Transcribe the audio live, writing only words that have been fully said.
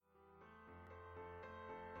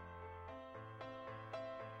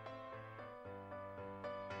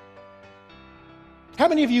How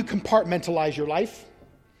many of you compartmentalize your life?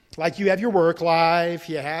 Like you have your work life,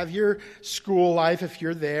 you have your school life if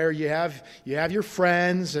you're there, you have your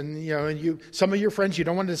friends, and some of your friends you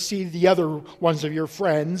don't want to see the other ones of your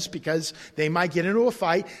friends because they might get into a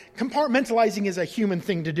fight. Compartmentalizing is a human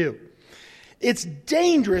thing to do. It's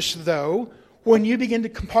dangerous though when you begin to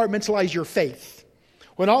compartmentalize your faith.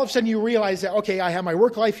 When all of a sudden you realize that, okay, I have my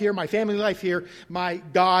work life here, my family life here, my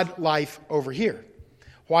God life over here.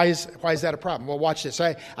 Why is that a problem? Well, watch this.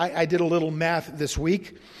 I did a little math this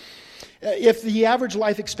week. If the average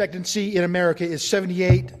life expectancy in America is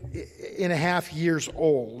 78 and a half years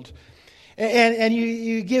old, and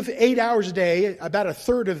you give 8 hours a day, about a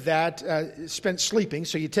third of that spent sleeping,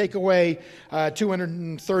 so you take away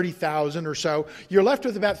 230,000 or so, you're left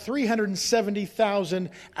with about 370,000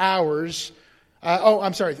 hours,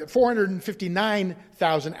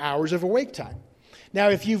 459,000 hours of awake time. Now,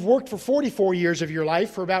 if you've worked for 44 years of your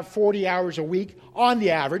life for about 40 hours a week on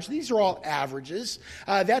the average, these are all averages,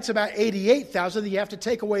 that's about 88,000 that you have to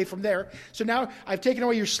take away from there. So now I've taken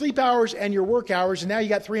away your sleep hours and your work hours, and now you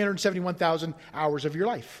got 371,000 hours of your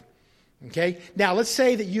life. Okay? Now, let's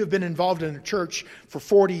say that you have been involved in a church for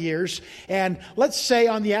 40 years, and let's say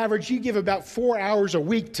on the average you give about 4 hours a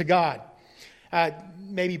week to God.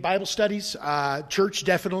 Maybe Bible studies, church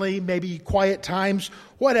definitely, maybe quiet times,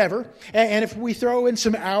 whatever. And if we throw in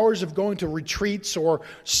some hours of going to retreats or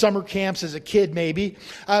summer camps as a kid maybe,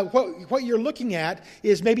 what you're looking at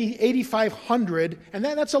is maybe 8,500, and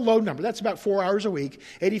that's a low number. That's about 4 hours a week,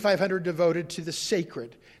 8,500 devoted to the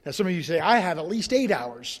sacred. Now some of you say, I have at least 8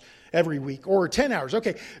 hours every week, or 10 hours.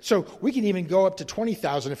 Okay, so we can even go up to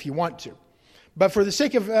 20,000 if you want to. But for the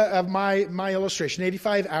sake of my illustration,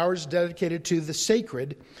 85 hours dedicated to the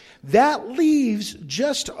sacred, that leaves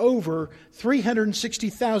just over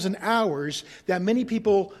 360,000 hours that many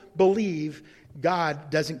people believe God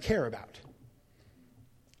doesn't care about.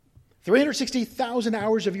 360,000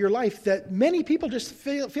 hours of your life that many people just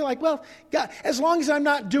feel like, well, God, as long as I'm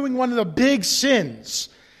not doing one of the big sins,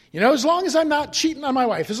 as long as I'm not cheating on my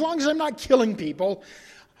wife, as long as I'm not killing people,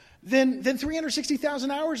 then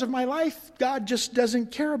 360,000 hours of my life, God just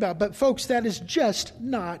doesn't care about. But folks, that is just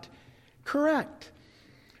not correct.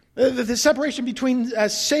 The separation between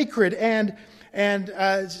sacred and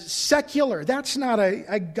secular, that's not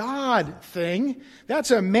a God thing.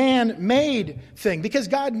 That's a man-made thing, because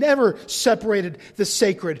God never separated the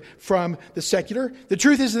sacred from the secular. The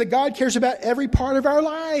truth is that God cares about every part of our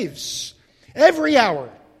lives, every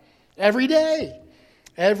hour, every day,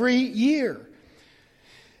 every year.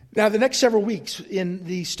 Now, the next several weeks in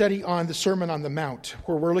the study on the Sermon on the Mount,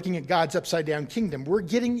 where we're looking at God's upside-down kingdom, we're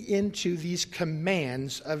getting into these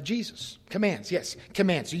commands of Jesus. Commands, yes,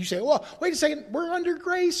 commands. So you say, well, wait a second, we're under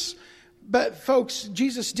grace. But folks,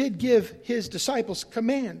 Jesus did give his disciples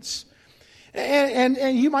commands.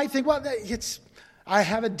 And you might think, well, I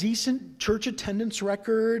have a decent church attendance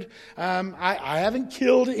record. I haven't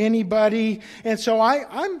killed anybody. And so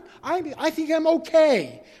I think I'm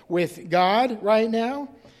okay with God right now.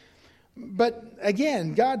 But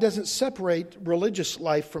again, God doesn't separate religious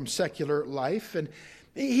life from secular life. And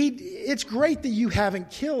it's great that you haven't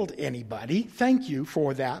killed anybody. Thank you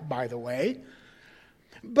for that, by the way.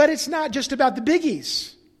 But it's not just about the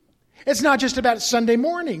biggies. It's not just about Sunday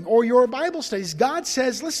morning or your Bible studies. God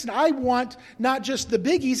says, listen, I want not just the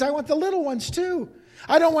biggies, I want the little ones too.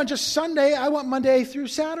 I don't want just Sunday, I want Monday through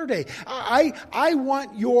Saturday. I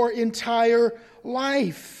want your entire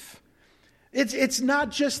life. It's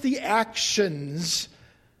not just the actions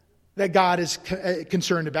that God is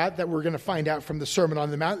concerned about, that we're going to find out from the Sermon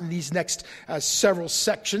on the Mount in these next several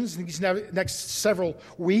sections, these next several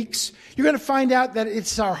weeks. You're going to find out that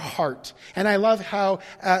it's our heart. And I love how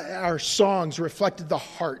our songs reflected the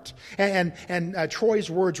heart. And Troy's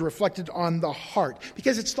words reflected on the heart.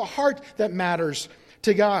 Because it's the heart that matters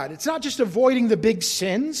to God. It's not just avoiding the big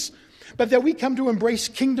sins, but that we come to embrace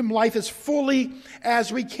kingdom life as fully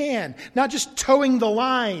as we can. Not just towing the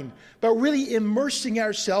line, but really immersing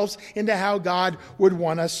ourselves into how God would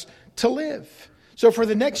want us to live. So for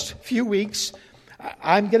the next few weeks,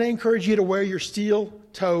 I'm going to encourage you to wear your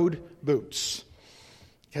steel-toed boots,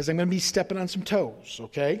 because I'm going to be stepping on some toes,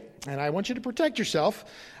 okay? And I want you to protect yourself.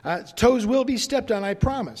 Toes will be stepped on, I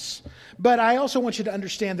promise. But I also want you to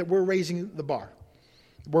understand that we're raising the bar.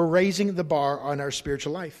 We're raising the bar on our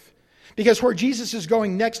spiritual life. Because where Jesus is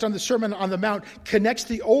going next on the Sermon on the Mount connects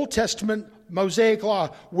the Old Testament Mosaic law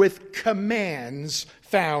with commands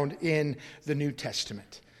found in the New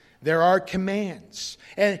Testament. There are commands.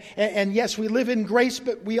 And yes, we live in grace,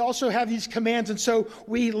 but we also have these commands. And so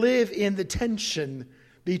we live in the tension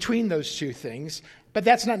between those two things. But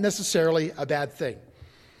that's not necessarily a bad thing.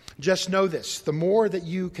 Just know this, the more that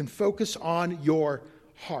you can focus on your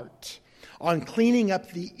heart, on cleaning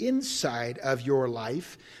up the inside of your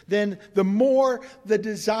life, then the more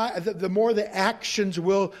the actions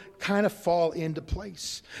will kind of fall into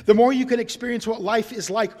place. The more you can experience what life is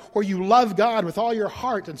like, where you love God with all your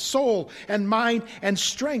heart and soul and mind and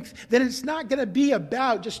strength, then it's not going to be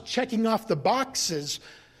about just checking off the boxes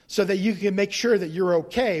so that you can make sure that you're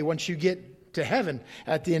okay once you get to heaven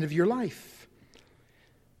at the end of your life.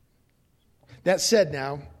 That said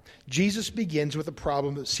now, Jesus begins with a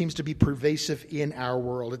problem that seems to be pervasive in our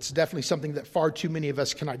world. It's definitely something that far too many of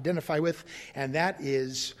us can identify with, and that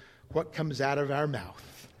is what comes out of our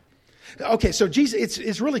mouth. Okay, so Jesus,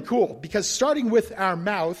 it's really cool, because starting with our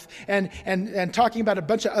mouth and talking about a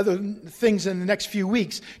bunch of other things in the next few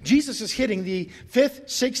weeks, Jesus is hitting the 5th,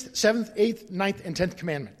 6th, 7th, 8th, 9th, and 10th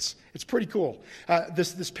commandments. It's pretty cool,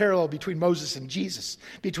 this parallel between Moses and Jesus,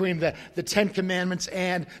 between the 10 commandments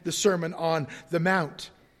and the Sermon on the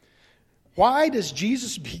Mount. Why does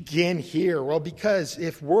Jesus begin here? Well, because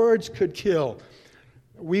if words could kill,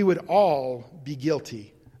 we would all be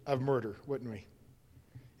guilty of murder, wouldn't we?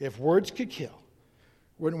 If words could kill,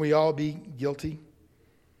 wouldn't we all be guilty?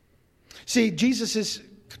 See, Jesus is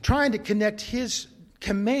trying to connect his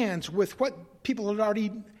commands with what people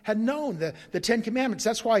had known, the 10 commandments.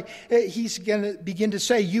 That's why he's going to begin to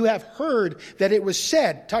say, you have heard that it was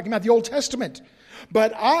said, talking about the Old Testament.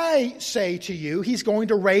 But I say to you, he's going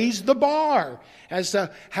to raise the bar as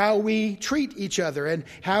to how we treat each other and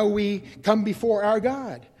how we come before our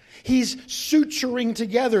God. He's suturing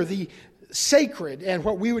together the sacred and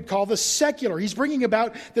what we would call the secular. He's bringing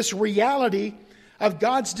about this reality of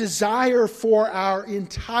God's desire for our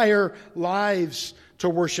entire lives to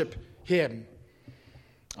worship him.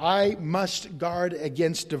 I must guard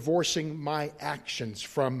against divorcing my actions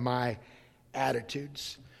from my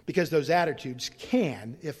attitudes, because those attitudes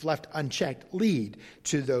can, if left unchecked, lead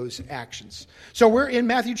to those actions. So we're in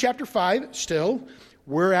Matthew chapter 5 still.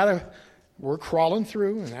 We're crawling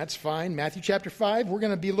through, and that's fine. Matthew chapter 5, we're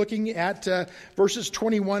going to be looking at verses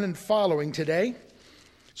 21 and following today.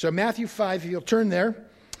 So Matthew 5, if you'll turn there,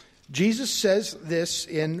 Jesus says this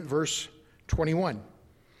in verse 21.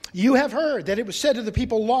 You have heard that it was said to the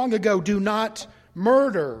people long ago, do not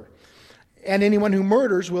murder, and anyone who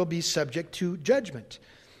murders will be subject to judgment.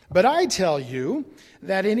 But I tell you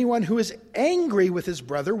that anyone who is angry with his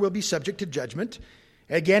brother will be subject to judgment.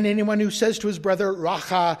 Again, anyone who says to his brother,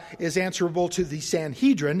 Racha, is answerable to the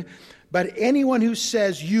Sanhedrin. But anyone who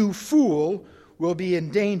says, you fool, will be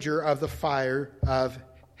in danger of the fire of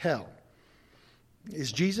hell.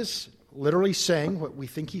 Is Jesus literally saying what we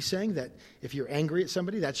think he's saying? That if you're angry at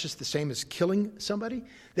somebody, that's just the same as killing somebody?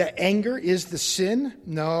 That anger is the sin?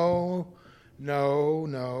 No.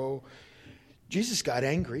 Jesus got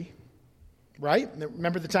angry, right?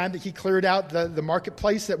 Remember the time that he cleared out the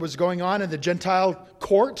marketplace that was going on in the Gentile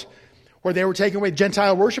court, where they were taking away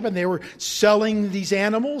Gentile worship and they were selling these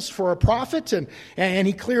animals for a profit, and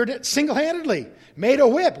he cleared it single-handedly, made a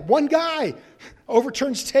whip. One guy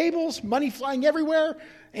overturns tables, money flying everywhere,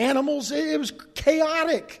 animals. It was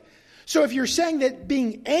chaotic. So if you're saying that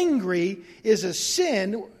being angry is a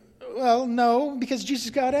sin, well, no, because Jesus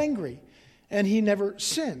got angry and he never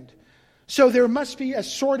sinned. So there must be a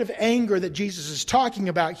sort of anger that Jesus is talking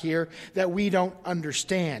about here that we don't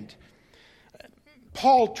understand.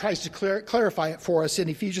 Paul tries to clarify it for us in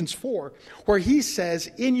Ephesians 4, where he says,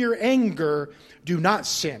 in your anger, do not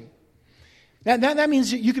sin. Now, that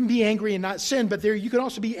means that you can be angry and not sin, but you can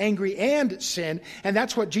also be angry and sin, and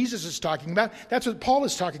that's what Jesus is talking about. That's what Paul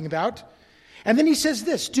is talking about. And then he says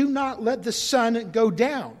this, do not let the sun go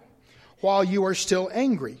down while you are still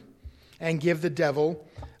angry, and give the devil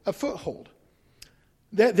a foothold.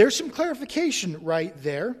 There's some clarification right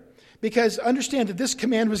there, because understand that this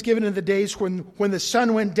command was given in the days when the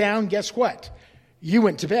sun went down. Guess what? You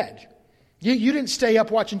went to bed. You didn't stay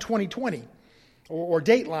up watching 2020 or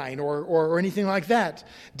Dateline or anything like that.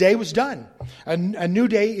 Day was done. A new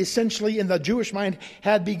day, essentially, in the Jewish mind,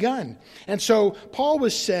 had begun. And so Paul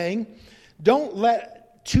was saying, don't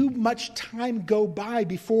let too much time go by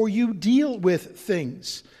before you deal with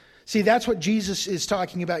things. See, that's what Jesus is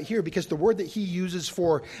talking about here, because the word that he uses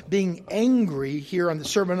for being angry here on the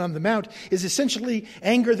Sermon on the Mount is essentially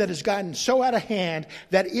anger that has gotten so out of hand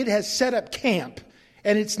that it has set up camp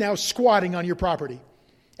and it's now squatting on your property.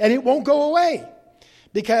 And it won't go away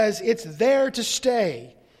because it's there to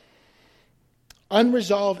stay.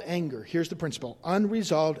 Unresolved anger, here's the principle.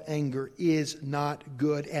 Unresolved anger is not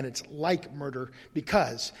good, and it's like murder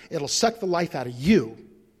because it'll suck the life out of you.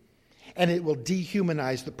 And it will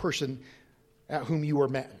dehumanize the person at whom you were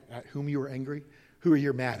angry, who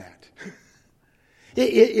you're mad at.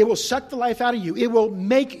 It will suck the life out of you. It will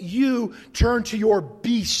make you turn to your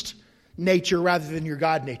beast nature rather than your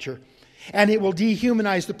God nature. And it will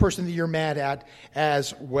dehumanize the person that you're mad at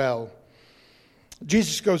as well.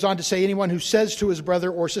 Jesus goes on to say, anyone who says to his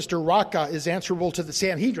brother or sister, Raka, is answerable to the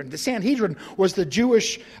Sanhedrin. The Sanhedrin was the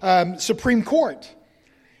Jewish Supreme Court.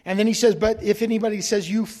 And then he says, but if anybody says,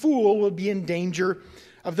 you fool, will be in danger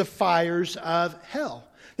of the fires of hell.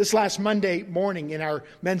 This last Monday morning in our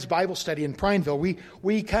men's Bible study in Prineville,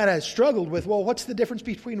 we kind of struggled with, well, what's the difference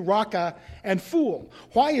between Raka and fool?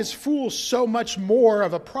 Why is fool so much more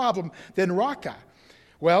of a problem than Raka?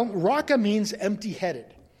 Well, Raka means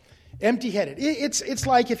empty-headed. Empty-headed. It's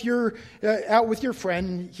like if you're out with your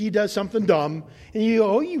friend, he does something dumb, and you go,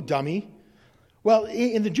 oh, you dummy. Well,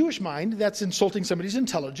 in the Jewish mind, that's insulting somebody's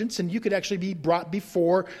intelligence, and you could actually be brought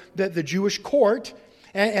before the Jewish court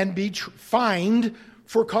and be fined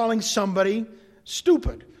for calling somebody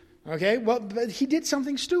stupid. Okay? Well, but he did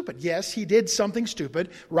something stupid. Yes, he did something stupid.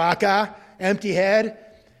 Raka, empty head.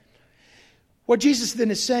 What Jesus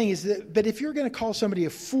then is saying is that, but if you're going to call somebody a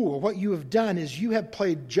fool, what you have done is you have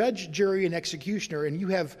played judge, jury, and executioner, and you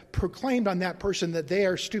have proclaimed on that person that they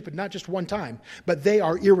are stupid, not just one time, but they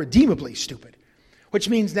are irredeemably stupid. Which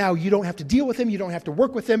means now you don't have to deal with them, you don't have to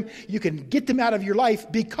work with them, you can get them out of your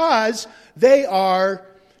life because they are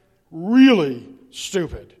really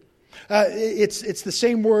stupid. It's the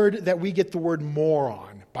same word that we get the word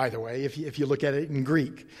moron, by the way, if you look at it in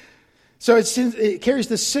Greek. So it carries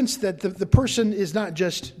the sense that the person is not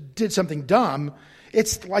just did something dumb,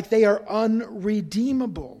 it's like they are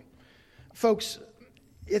unredeemable. Folks,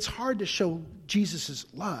 it's hard to show Jesus'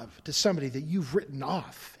 love to somebody that you've written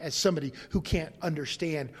off as somebody who can't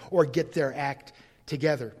understand or get their act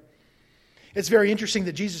together. It's very interesting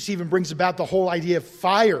that Jesus even brings about the whole idea of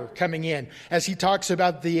fire coming in as he talks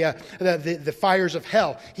about the fires of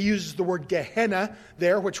hell. He uses the word Gehenna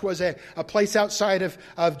there, which was a place outside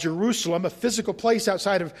of Jerusalem, a physical place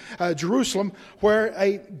outside of Jerusalem, where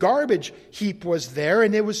a garbage heap was there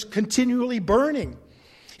and it was continually burning.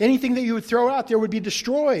 Anything that you would throw out there would be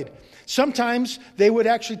destroyed. Sometimes they would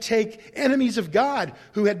actually take enemies of God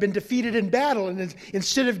who had been defeated in battle, and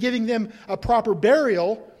instead of giving them a proper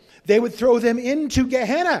burial, they would throw them into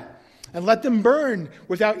Gehenna and let them burn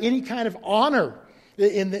without any kind of honor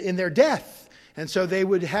in their death. And so they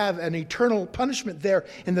would have an eternal punishment there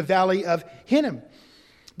in the valley of Hinnom.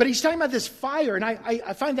 But he's talking about this fire, and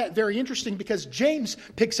I find that very interesting because James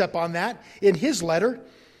picks up on that in his letter.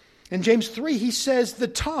 In James 3, he says the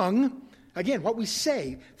tongue, again, what we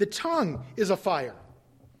say, the tongue is a fire.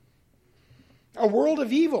 A world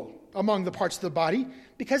of evil among the parts of the body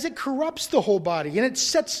because it corrupts the whole body and it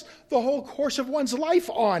sets the whole course of one's life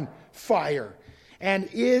on fire and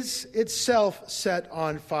is itself set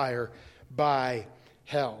on fire by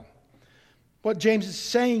hell. What James is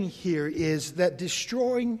saying here is that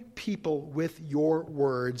destroying people with your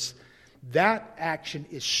words, that action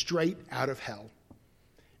is straight out of hell.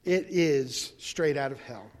 It is straight out of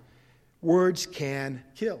hell. Words can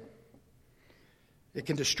kill. It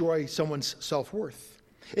can destroy someone's self-worth.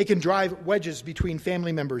 It can drive wedges between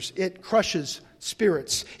family members. It crushes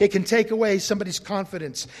spirits. It can take away somebody's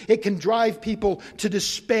confidence. It can drive people to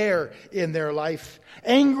despair in their life.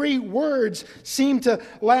 Angry words seem to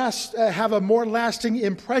have a more lasting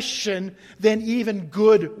impression than even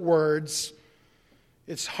good words.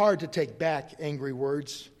 It's hard to take back angry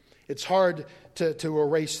words. It's hard to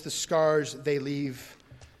erase the scars they leave.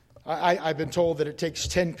 I've been told that it takes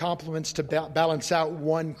 10 compliments to balance out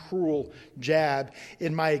one cruel jab.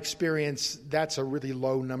 In my experience, that's a really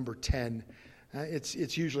low number 10.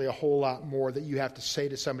 It's usually a whole lot more that you have to say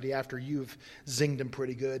to somebody after you've zinged them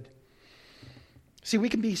pretty good. See, we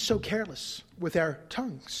can be so careless with our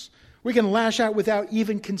tongues. We can lash out without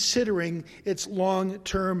even considering its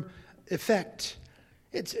long-term effect.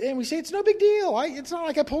 And we say, it's no big deal. It's not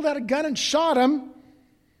like I pulled out a gun and shot him.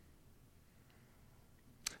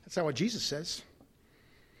 That's not what Jesus says.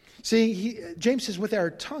 See, James says, with our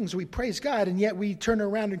tongues we praise God, and yet we turn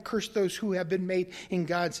around and curse those who have been made in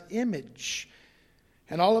God's image.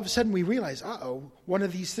 And all of a sudden we realize, one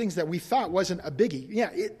of these things that we thought wasn't a biggie. Yeah,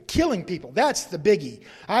 killing people, that's the biggie.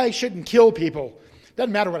 I shouldn't kill people.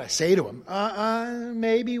 Doesn't matter what I say to them.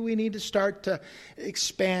 Maybe we need to start to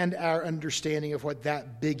expand our understanding of what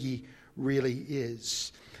that biggie really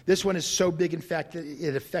is. This one is so big, in fact, that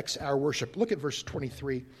it affects our worship. Look at verse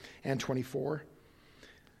 23 and 24.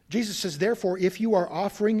 Jesus says, therefore, if you are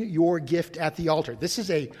offering your gift at the altar, this is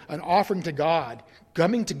an offering to God,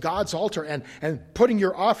 coming to God's altar and putting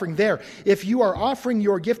your offering there. If you are offering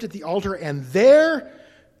your gift at the altar and there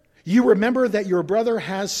You remember that your brother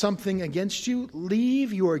has something against you?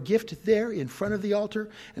 Leave your gift there in front of the altar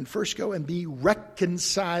and first go and be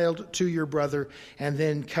reconciled to your brother, and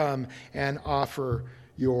then come and offer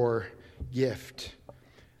your gift.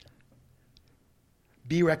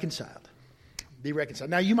 Be reconciled. Be reconciled.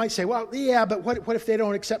 Now you might say, well, yeah, but what if they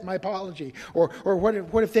don't accept my apology? Or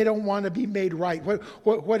what if they don't want to be made right?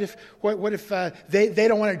 What if they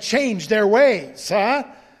don't want to change their ways, huh?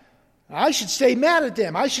 I should stay mad at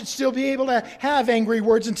them. I should still be able to have angry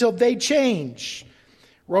words until they change.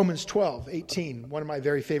 Romans 12:18, one of my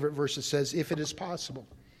very favorite verses, says, if it is possible,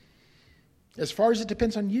 as far as it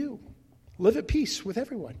depends on you, live at peace with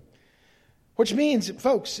everyone. Which means,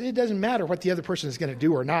 folks, it doesn't matter what the other person is going to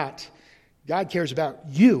do or not. God cares about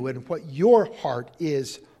you and what your heart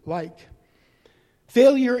is like.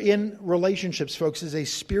 Failure in relationships, folks, is a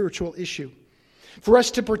spiritual issue. For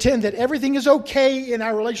us to pretend that everything is okay in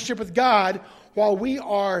our relationship with God while we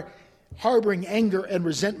are harboring anger and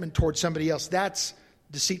resentment towards somebody else, that's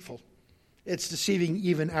deceitful. It's deceiving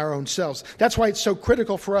even our own selves. That's why it's so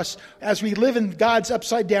critical for us as we live in God's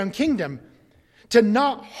upside-down kingdom to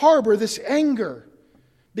not harbor this anger,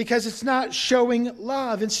 because it's not showing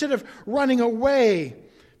love. Instead of running away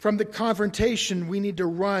from the confrontation, we need to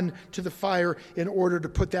run to the fire in order to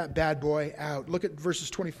put that bad boy out. Look at verses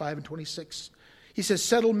 25 and 26. He says,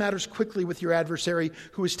 settle matters quickly with your adversary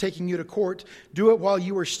who is taking you to court. Do it while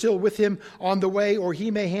you are still with him on the way, or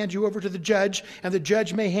he may hand you over to the judge, and the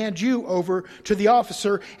judge may hand you over to the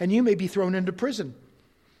officer, and you may be thrown into prison.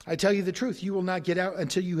 I tell you the truth, you will not get out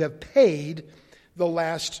until you have paid the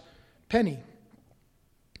last penny.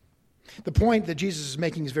 The point that Jesus is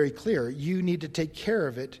making is very clear. You need to take care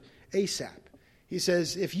of it ASAP. He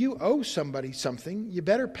says, if you owe somebody something, you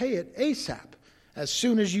better pay it ASAP, as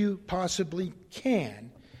soon as you possibly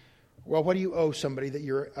can. Well, what do you owe somebody that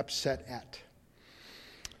you're upset at?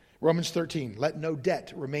 Romans 13, let no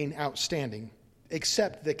debt remain outstanding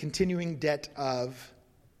except the continuing debt of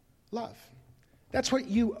love. That's what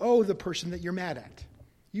you owe the person that you're mad at.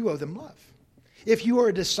 You owe them love. If you are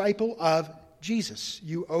a disciple of Jesus,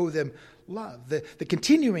 you owe them love. The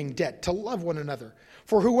continuing debt to love one another.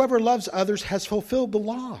 For whoever loves others has fulfilled the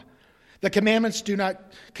law. The commandments, do not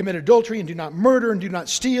commit adultery, and do not murder, and do not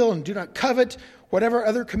steal, and do not covet. Whatever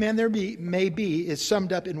other command there may be is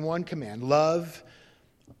summed up in one command. Love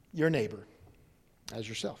your neighbor as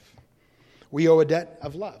yourself. We owe a debt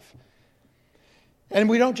of love. And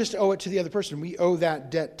we don't just owe it to the other person. We owe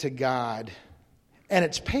that debt to God. And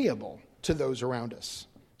it's payable to those around us.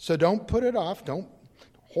 So don't put it off. Don't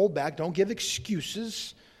hold back. Don't give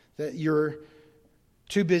excuses that you're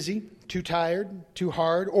too busy, too tired, too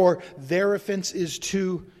hard, or their offense is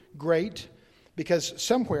too great, because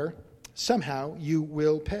somewhere, somehow, you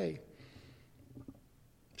will pay.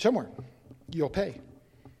 Somewhere, you'll pay.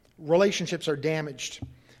 Relationships are damaged.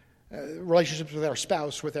 Relationships with our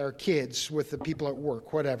spouse, with our kids, with the people at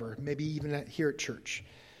work, whatever, maybe even here at church.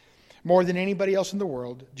 More than anybody else in the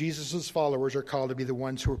world, Jesus' followers are called to be the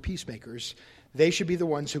ones who are peacemakers. They should be the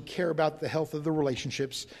ones who care about the health of the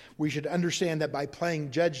relationships. We should understand that by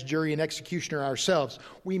playing judge, jury, and executioner ourselves,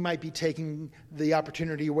 we might be taking the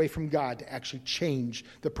opportunity away from God to actually change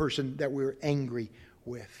the person that we're angry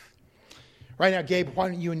with. Right now, Gabe, why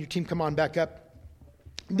don't you and your team come on back up?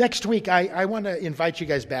 Next week, I want to invite you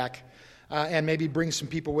guys back and maybe bring some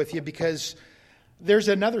people with you, because there's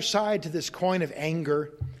another side to this coin of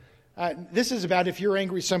anger. This is about if you're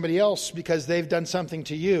angry with somebody else because they've done something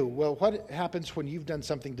to you. Well, what happens when you've done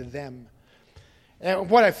something to them? And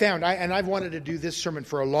what I found, and I've wanted to do this sermon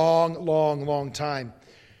for a long, long, long time.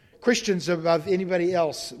 Christians, above anybody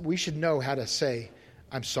else, we should know how to say,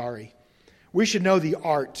 I'm sorry. We should know the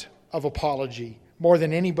art of apology more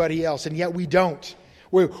than anybody else, and yet we don't.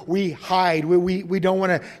 We hide. We don't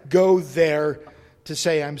want to go there to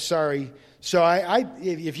say, I'm sorry. So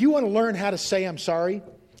if you want to learn how to say I'm sorry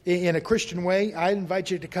in a Christian way, I invite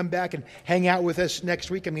you to come back and hang out with us next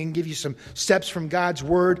week. I'm going to give you some steps from God's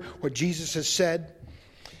Word, what Jesus has said.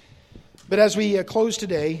 But as we close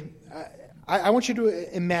today, I want you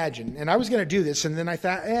to imagine, and I was going to do this, and then I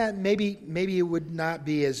thought, maybe it would not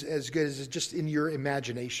be as good as just in your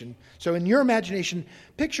imagination. So in your imagination,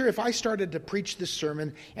 picture if I started to preach this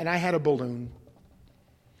sermon and I had a balloon.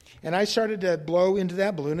 And I started to blow into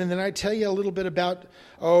that balloon, and then I tell you a little bit about,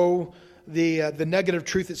 the nugget of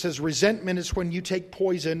truth that says resentment is when you take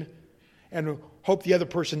poison and hope the other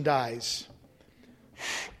person dies.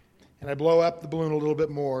 And I blow up the balloon a little bit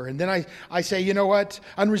more. And then I say, you know what?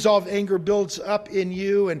 Unresolved anger builds up in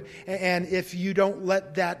you. And if you don't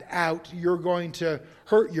let that out, you're going to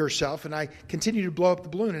hurt yourself. And I continue to blow up the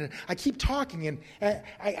balloon. And I keep talking. And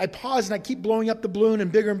I pause and I keep blowing up the balloon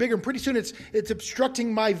and bigger. And pretty soon it's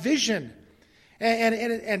obstructing my vision.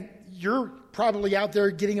 And you're probably out there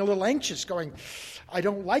getting a little anxious, going, I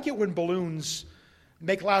don't like it when balloons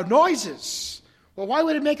make loud noises. Well, why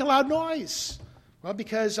would it make a loud noise? Well,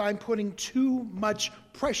 because I'm putting too much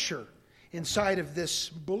pressure inside of this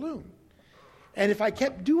balloon. And if I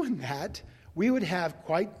kept doing that, we would have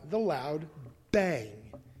quite the loud bang.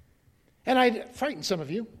 And I'd frighten some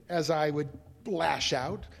of you as I would lash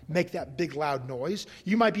out, make that big loud noise.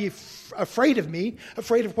 You might be afraid of me,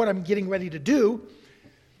 afraid of what I'm getting ready to do.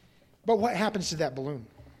 But what happens to that balloon?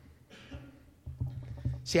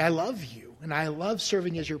 See, I love you. And I love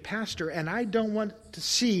serving as your pastor, and I don't want to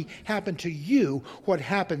see happen to you what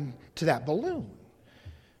happened to that balloon.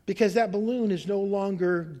 Because that balloon is no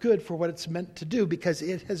longer good for what it's meant to do, because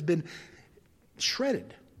it has been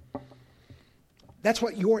shredded. That's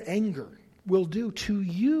what your anger will do to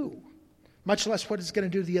you, much less what it's going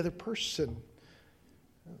to do to the other person.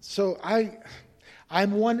 So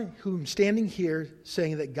I'm one who's standing here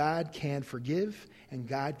saying that God can forgive and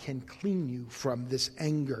God can clean you from this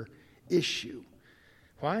anger issue.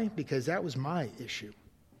 Why? Because that was my issue.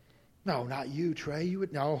 No, not you, Trey. You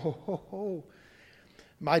would no.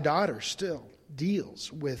 My daughter still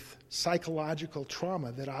deals with psychological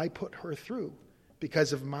trauma that I put her through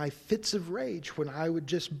because of my fits of rage when I would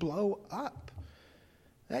just blow up.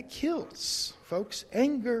 That kills, folks.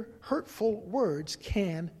 Anger, hurtful words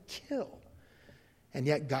can kill. And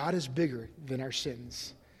yet God is bigger than our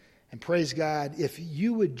sins. And praise God, if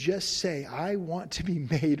you would just say, I want to be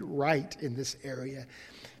made right in this area.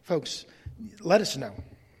 Folks, let us know.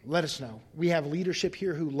 Let us know. We have leadership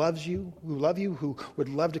here who loves you, who would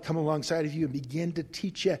love to come alongside of you and begin to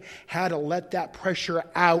teach you how to let that pressure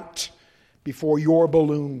out before your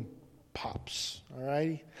balloon pops. All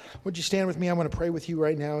right? Would you stand with me? I want to pray with you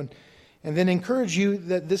right now and then encourage you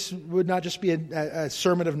that this would not just be a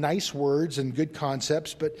sermon of nice words and good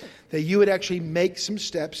concepts, but that you would actually make some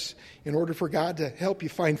steps in order for God to help you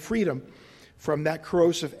find freedom from that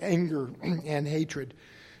corrosive anger and hatred.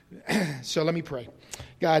 So let me pray.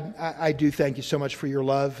 God, I do thank you so much for your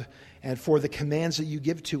love and for the commands that you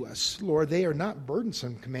give to us. Lord, they are not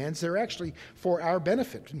burdensome commands. They're actually for our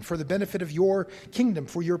benefit and for the benefit of your kingdom,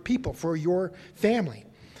 for your people, for your family.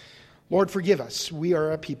 Lord, forgive us. We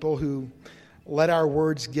are a people who let our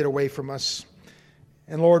words get away from us.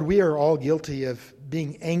 And Lord, we are all guilty of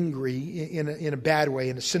being angry in a bad way,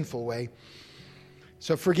 in a sinful way.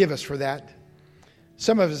 So forgive us for that.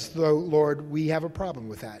 Some of us, though, Lord, we have a problem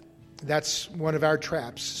with that. That's one of our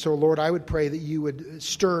traps. So, Lord, I would pray that you would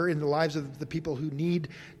stir in the lives of the people who need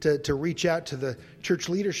to reach out to the church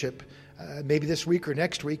leadership, maybe this week or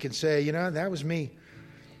next week, and say, you know, that was me.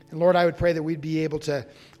 And Lord, I would pray that we'd be able to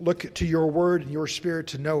look to your word and your spirit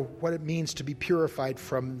to know what it means to be purified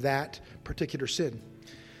from that particular sin.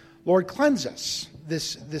 Lord, cleanse us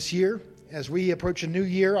this year. As we approach a new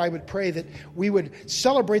year, I would pray that we would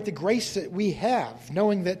celebrate the grace that we have,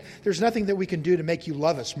 knowing that there's nothing that we can do to make you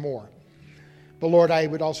love us more. But Lord, I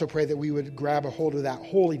would also pray that we would grab a hold of that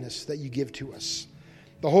holiness that you give to us,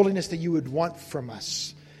 the holiness that you would want from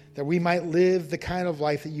us, that we might live the kind of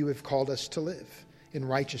life that you have called us to live in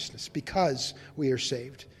righteousness because we are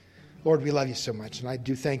saved. Lord, we love you so much, and I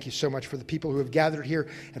do thank you so much for the people who have gathered here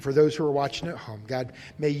and for those who are watching at home. God,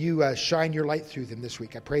 may you shine your light through them this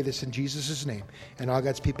week. I pray this in Jesus' name. And all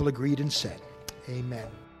God's people agreed and said, amen.